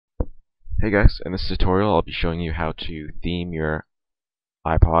Hey guys, in this tutorial I'll be showing you how to theme your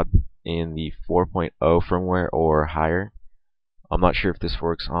iPod in the 4.0 firmware or higher. I'm not sure if this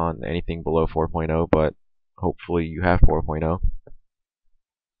works on anything below 4.0, but hopefully you have 4.0.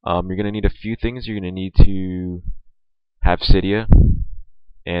 You're going to need a few things. You're going to need to have Cydia,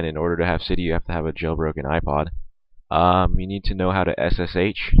 and in order to have Cydia you have to have a jailbroken iPod. You need to know how to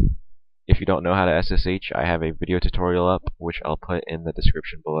SSH. If you don't know how to SSH, I have a video tutorial up, which I'll put in the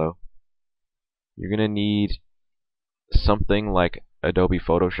description below. You're going to need something like Adobe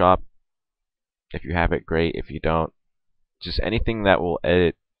Photoshop. If you have it, great. If you don't, just anything that will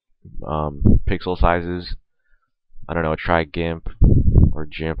edit pixel sizes. I don't know, try GIMP or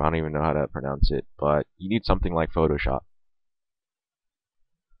GIMP, I don't even know how to pronounce it, but you need something like Photoshop.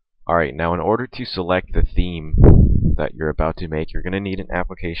 Alright, now in order to select the theme that you're about to make, you're going to need an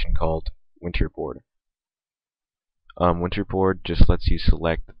application called Winterboard. Winterboard just lets you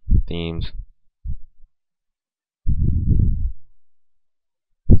select themes.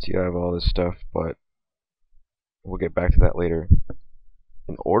 See, I have all this stuff, but we'll get back to that later.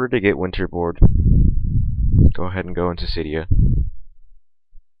 In order to get Winterboard, go ahead and go into Cydia.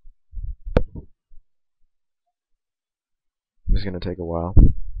 This is going to take a while.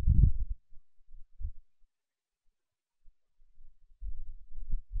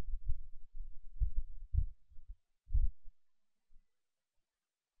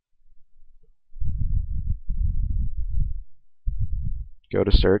 Go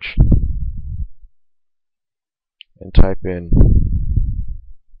to search and type in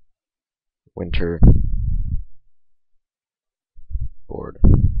Winterboard.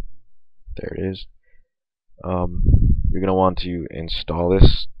 There it is. You're going to want to install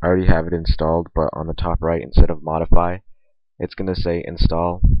this. I already have it installed, but on the top right, instead of modify, it's going to say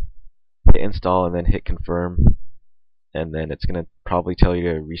install. Hit install and then hit confirm, and then it's going to probably tell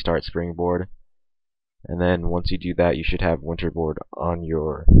you to restart Springboard. And then once you do that, you should have Winterboard on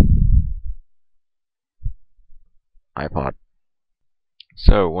your iPod.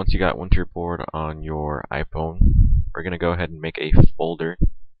 So once you got Winterboard on your iPhone, we're going to go ahead and make a folder.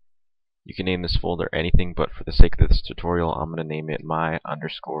 You can name this folder anything, but for the sake of this tutorial, I'm going to name it my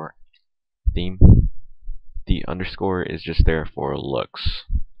underscore theme. The underscore is just there for looks.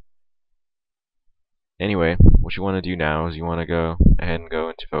 Anyway, what you want to do now is you want to go ahead and go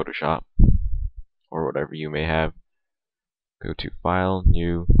into Photoshop, or whatever you may have. Go to File,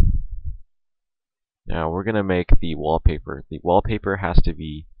 New. Now we're going to make the wallpaper. The wallpaper has to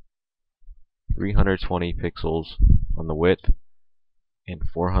be 320 pixels on the width and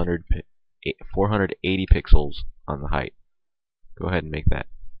 480 pixels on the height. Go ahead and make that.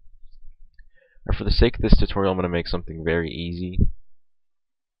 Now for the sake of this tutorial, I'm going to make something very easy,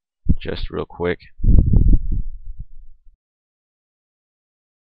 just real quick.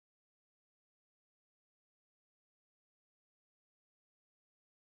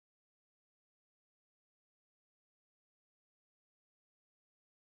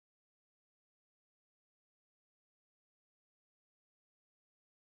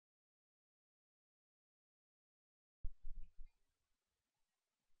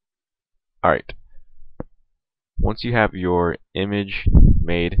 Alright, once you have your image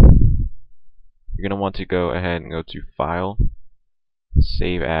made, you're going to want to go ahead and go to File,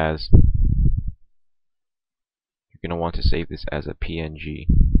 Save As. You're going to want to save this as a PNG.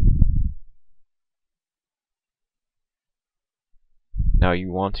 Now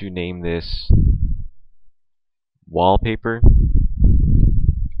you want to name this Wallpaper.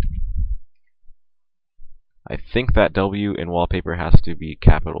 I think that W in wallpaper has to be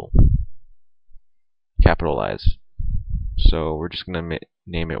capitalized. So we're just going to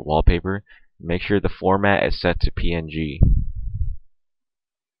name it Wallpaper. Make sure the format is set to PNG.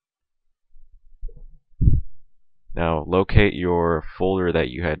 Now locate your folder that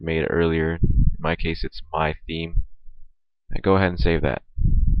you had made earlier. In my case it's my theme. And go ahead and save that.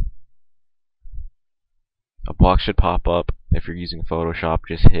 A box should pop up. If you're using Photoshop,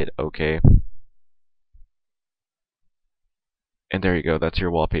 just hit OK. And there you go, that's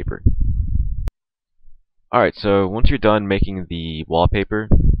your wallpaper. Alright, so once you're done making the wallpaper,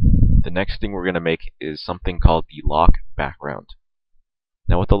 the next thing we're going to make is something called the lock background.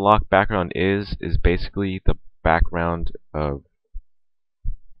 Now what the lock background is basically the background of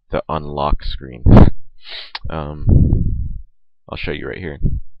the unlock screen. I'll show you right here.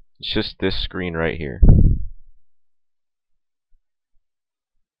 It's just this screen right here.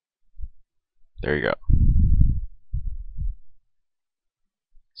 There you go.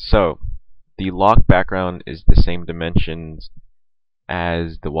 So the lock background is the same dimensions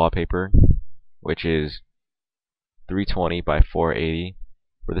as the wallpaper, which is 320 by 480.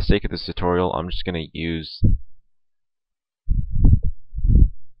 For the sake of this tutorial, I'm just going to use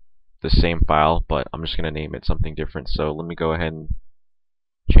the same file, but I'm just going to name it something different. So let me go ahead and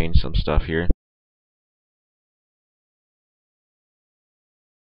change some stuff here.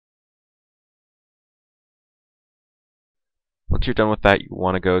 Once you're done with that, you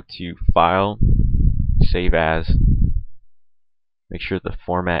want to go to File, Save As. Make sure the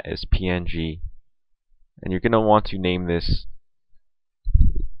format is PNG. And you're going to want to name this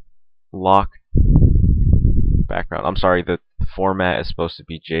lock background. I'm sorry, the format is supposed to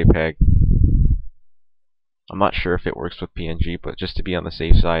be JPEG. I'm not sure if it works with PNG, but just to be on the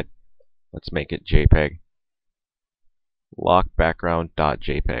safe side, let's make it JPEG. Lock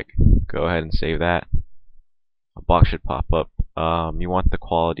background.jpg. Go ahead and save that. A box should pop up. You want the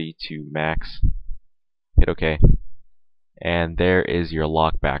quality to max. Hit OK. And there is your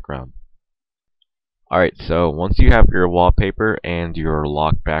lock background. Alright, so once you have your wallpaper and your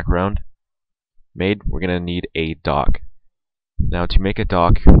lock background made, we're going to need a dock. Now to make a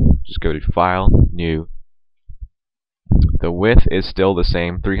dock, just go to File, New. The width is still the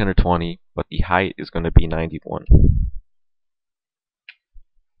same, 320, but the height is going to be 91.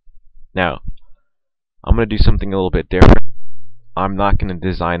 Now, I'm going to do something a little bit different. I'm not going to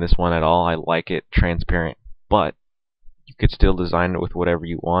design this one at all. I like it transparent, but you could still design it with whatever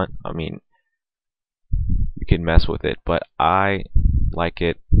you want. I mean, you can mess with it, but I like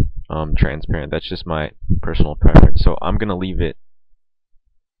it transparent. That's just my personal preference. So I'm going to leave it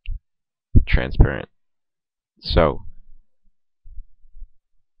transparent. So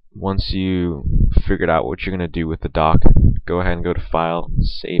once you figured out what you're going to do with the dock, go ahead and go to File,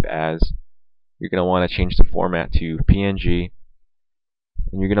 Save As. You're going to want to change the format to PNG,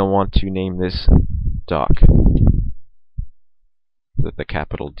 and you're going to want to name this dock with the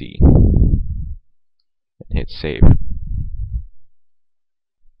capital D, and hit Save.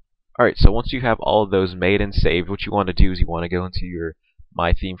 Alright, so once you have all of those made and saved, what you want to do is you want to go into your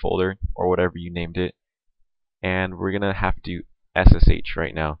My Theme folder, or whatever you named it, and we're going to have to SSH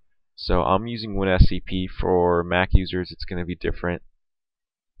right now. So I'm using WinSCP. For Mac users, it's going to be different.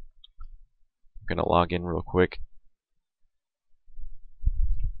 I'm going to log in real quick.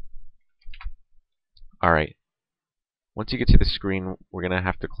 Alright, once you get to the screen, we're going to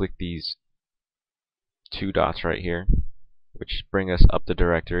have to click these two dots right here, which bring us up the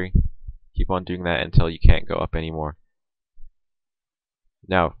directory. Keep on doing that until you can't go up anymore.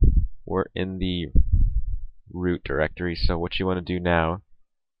 Now, we're in the root directory, so what you want to do now,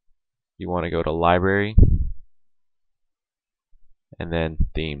 you want to go to Library, and then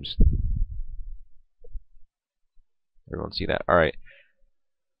Themes. Everyone see that? Alright.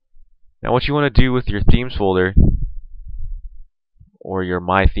 Now what you want to do with your Themes folder, or your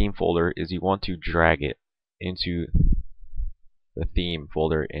My Theme folder, is you want to drag it into the theme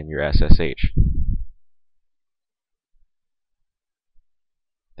folder in your SSH.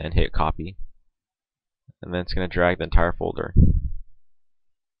 Then hit copy, and then it's going to drag the entire folder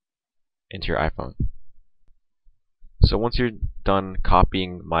into your iPhone. So once you're done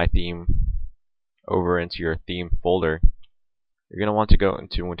copying My Theme over into your theme folder, you're going to want to go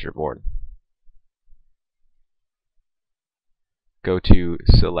into Winterboard. Go to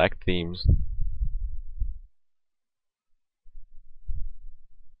Select Themes,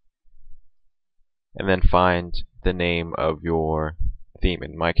 and then find the name of your theme.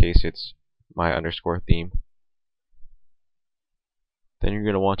 In my case, it's my_theme. Then you're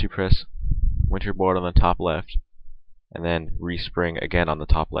going to want to press Winterboard on the top left, and then Respring again on the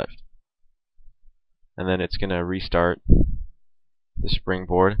top left. And then it's going to restart the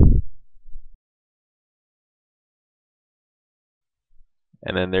springboard.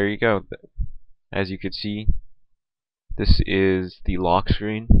 And then there you go. As you can see, this is the lock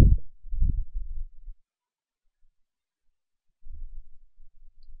screen.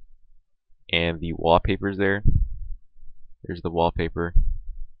 And the wallpaper's there. There's the wallpaper.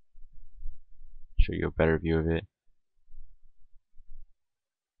 Show you a better view of it.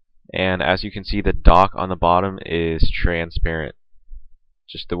 And as you can see, the dock on the bottom is transparent,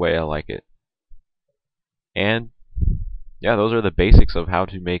 just the way I like it. And yeah, those are the basics of how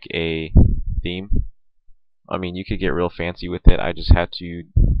to make a theme. I mean, you could get real fancy with it. I just had to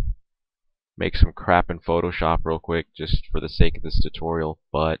make some crap in Photoshop real quick just for the sake of this tutorial.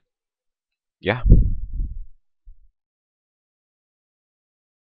 But yeah.